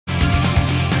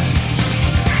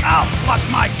pluck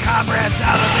my comrades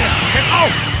out of this pit. Oh,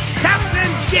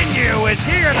 Captain Ginyu is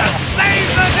here to save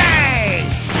the day!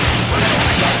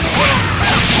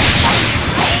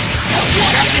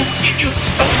 Captain Ginyu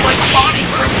stole my body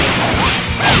from me!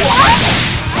 What?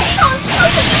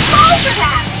 How should you fall for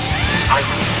that? I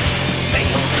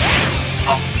failed.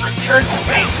 I'll return to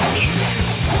base immediately.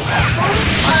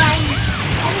 Fine.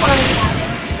 Don't worry about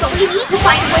it. But we need to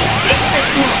find a way to fix this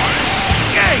now.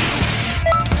 Jeez!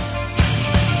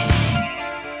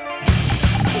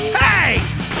 Hey!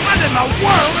 What in the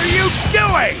world are you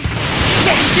doing?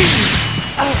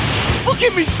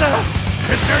 Forgive me, sir.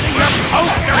 Concerning your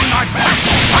pose during our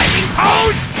special fighting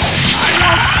pose? I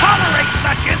won't tolerate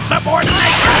such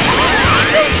insubordination!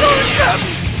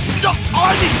 No,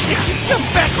 I didn't think you'd come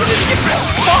back with a different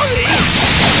body.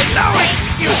 No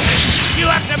excuses! You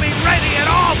have to be ready at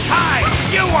all times!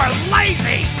 You are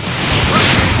lazy!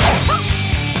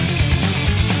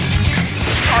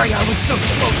 Sorry I was so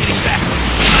slow getting back.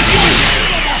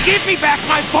 Give me back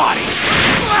my body!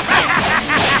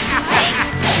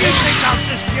 You think I'll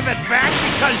just give it back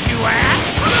because you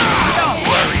asked? Don't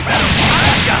worry about it.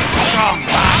 I've got a strong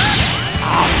body.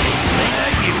 I'll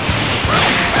use it.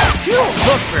 You don't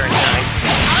look very nice,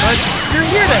 but you're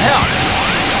here to help.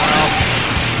 Well,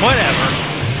 whatever.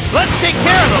 Let's take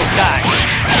care of those guys.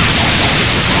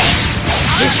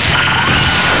 This time,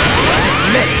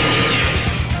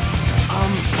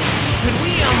 could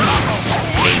we,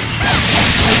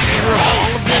 take care of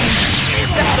all of them,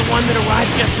 except the one that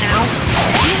arrived just now?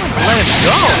 You want to let him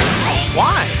go?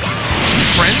 Why?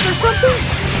 Friends or something?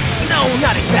 No,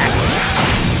 not exactly.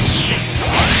 This is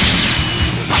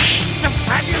The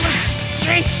fabulous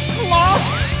Jace lost?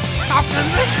 How can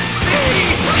this be?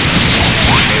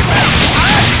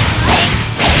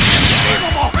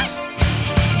 Unbelievable!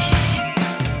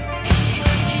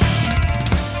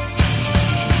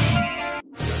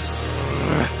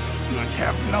 I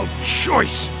have no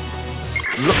choice.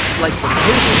 Looks like the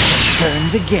tables have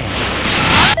turned again.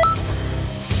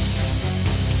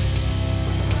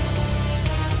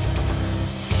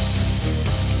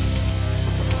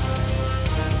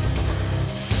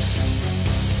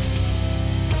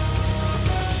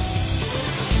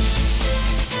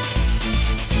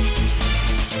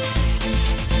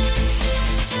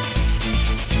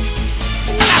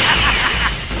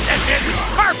 This is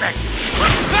perfect!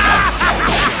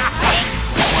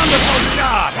 Wonderful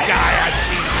job, guy I've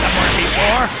seen somewhere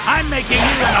before. I'm making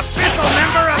you an official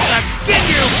member of the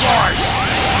Ginyu Force!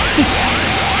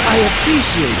 I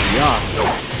appreciate the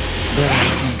offer, but I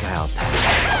think I'll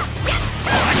pass.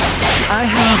 I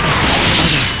have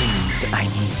other things I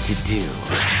need to do.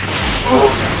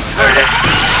 Curtis,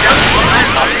 just when I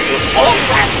thought it was all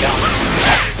wrapped up.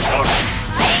 Sorry.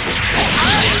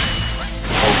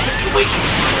 This whole situation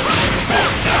is my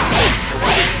responsibility. I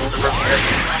wasn't able to repair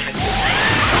these damages.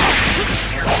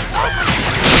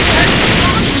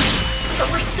 But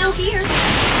we're still here.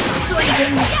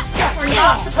 We're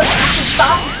not supposed to switch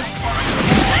bodies like that.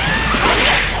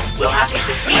 We'll have to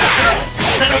defeat Xenoverse and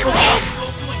set up a world to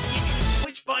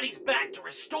switch bodies back to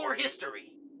restore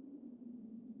history.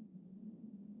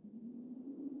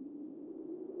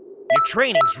 Your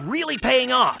training's really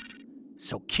paying off,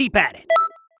 so keep at it.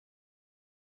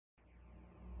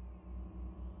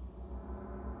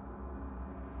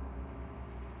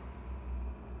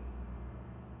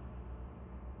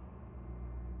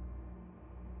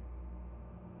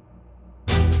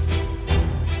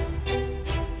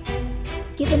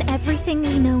 Given everything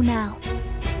we know now,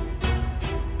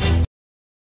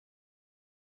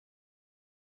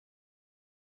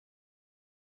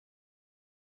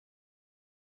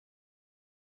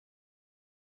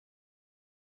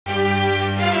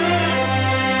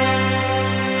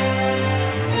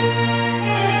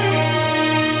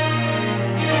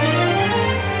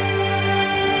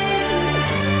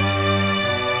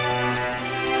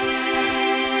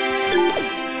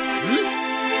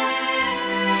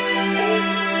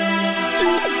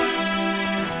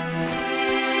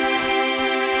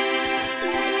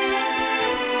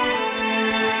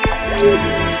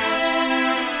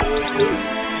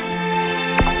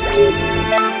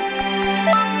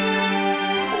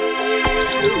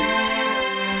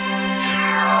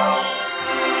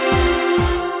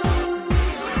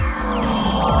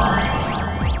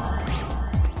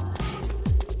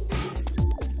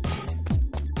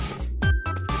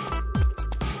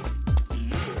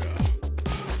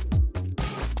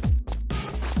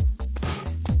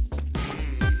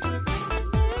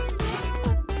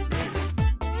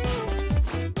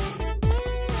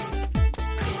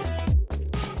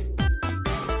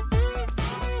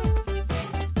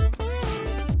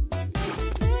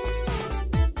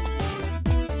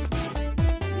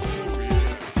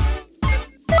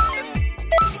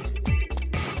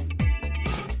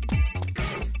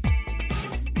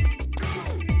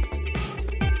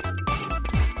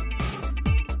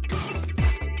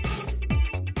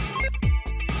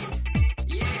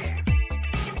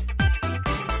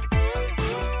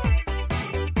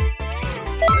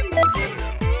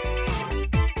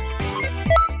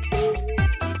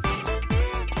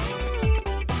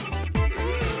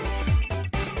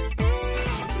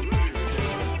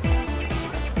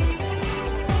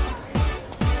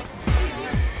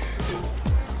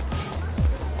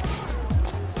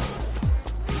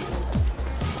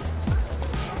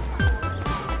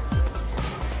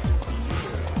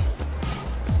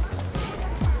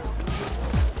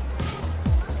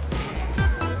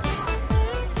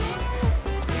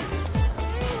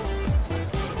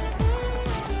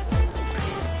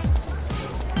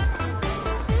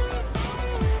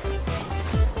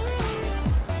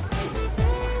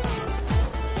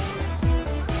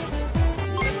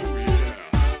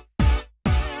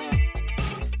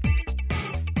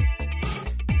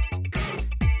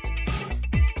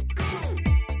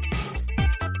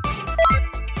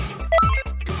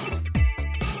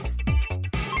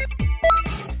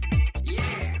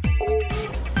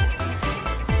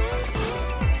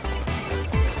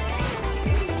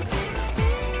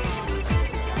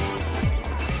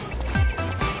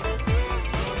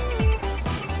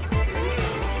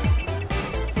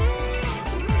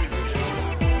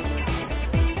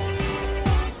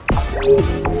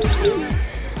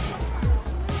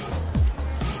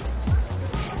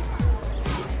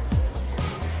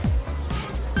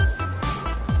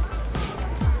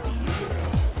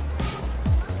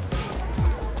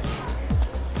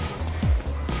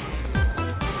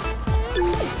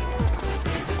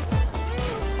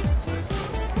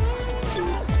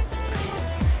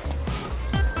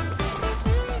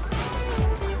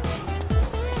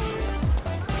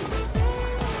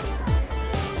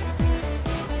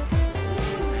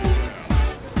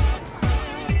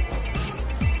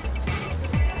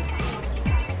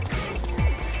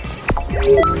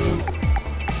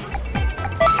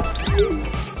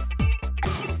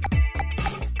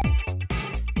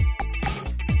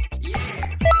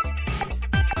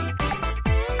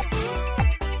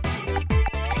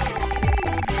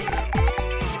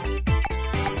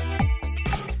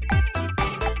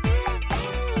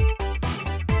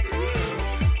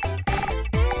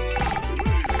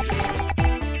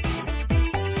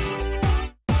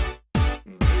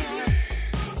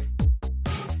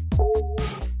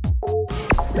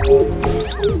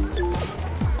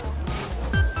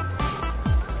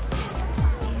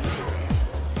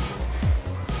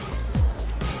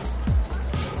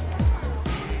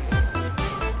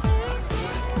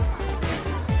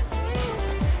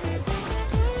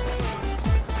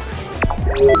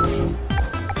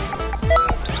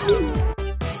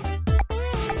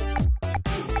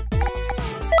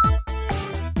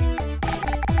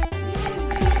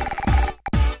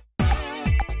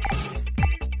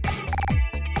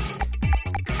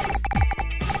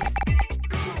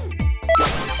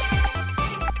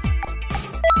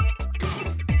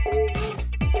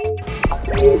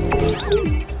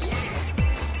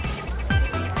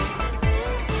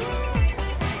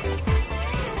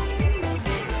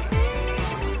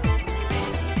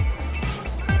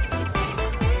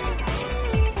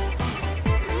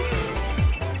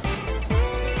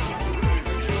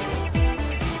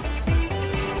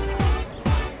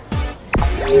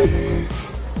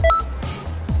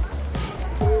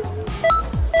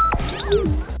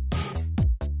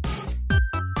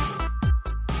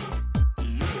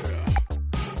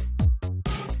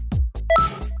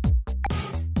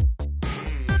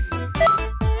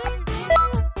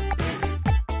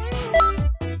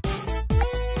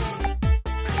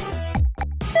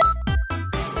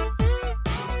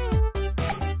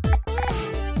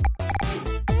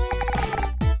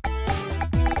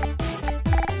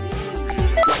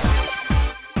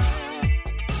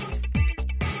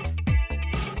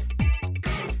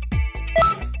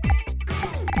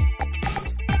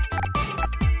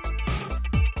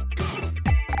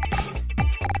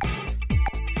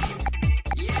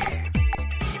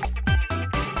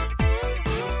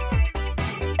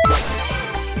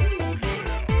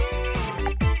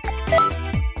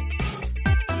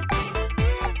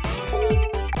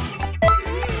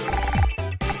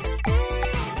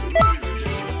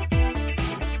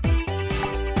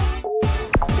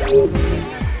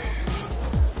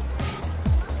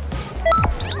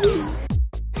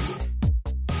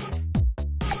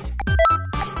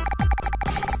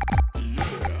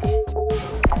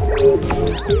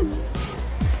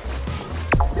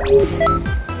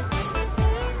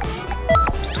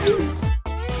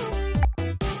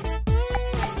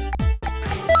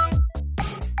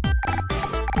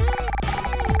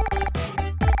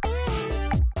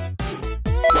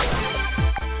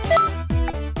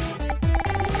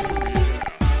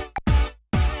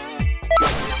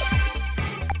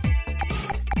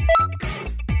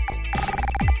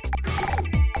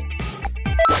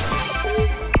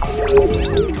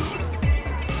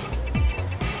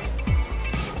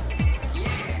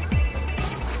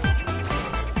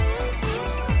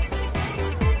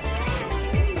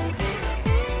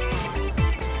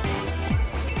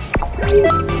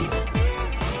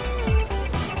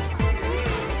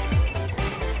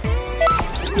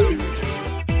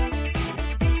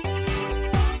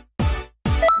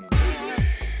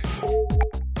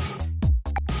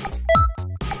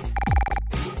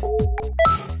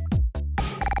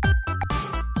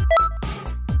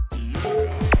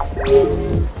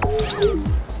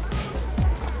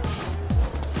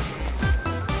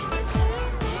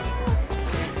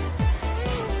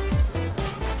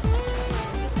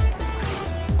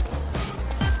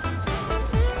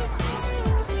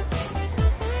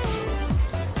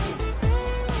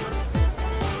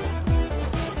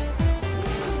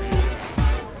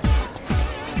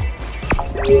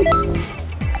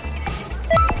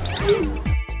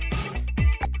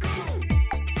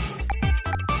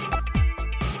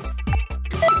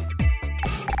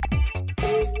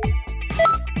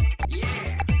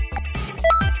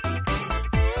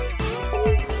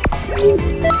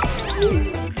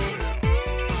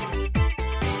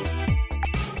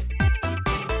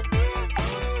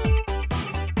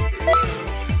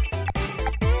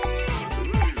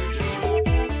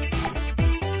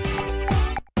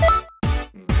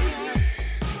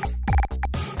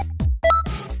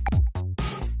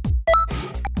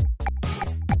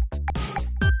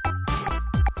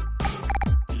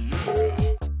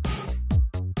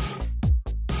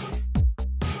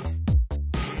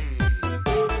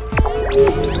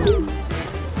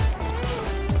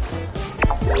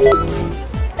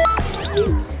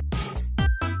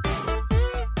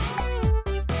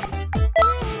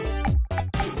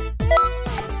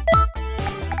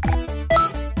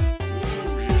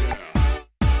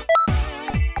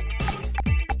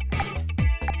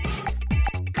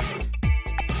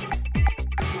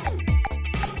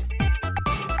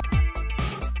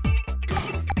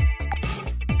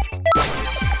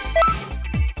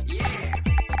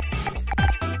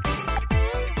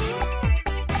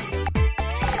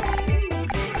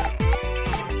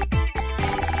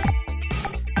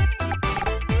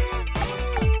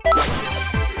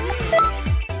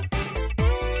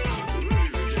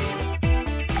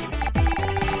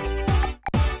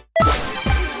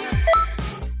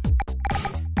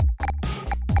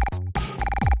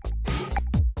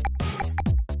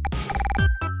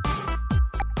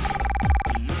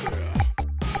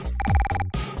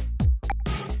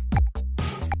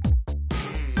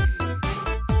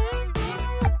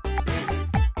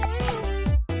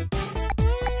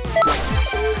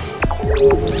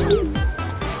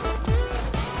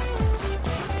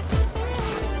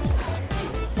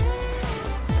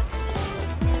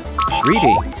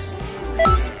 Greetings.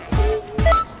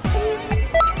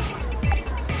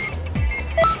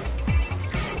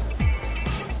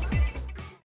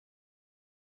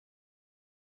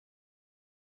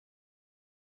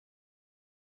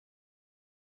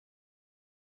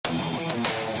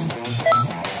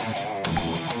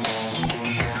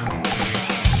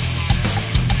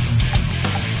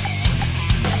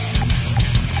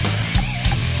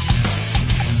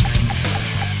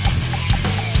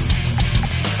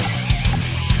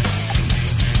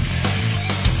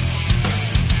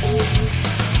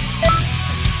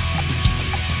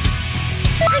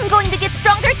 I'm going to get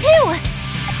stronger too!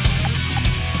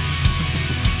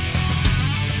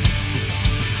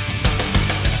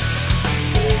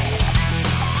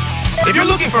 If you're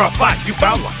looking for a fight, you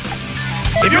found one.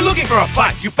 If you're looking for a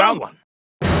fight, you found one.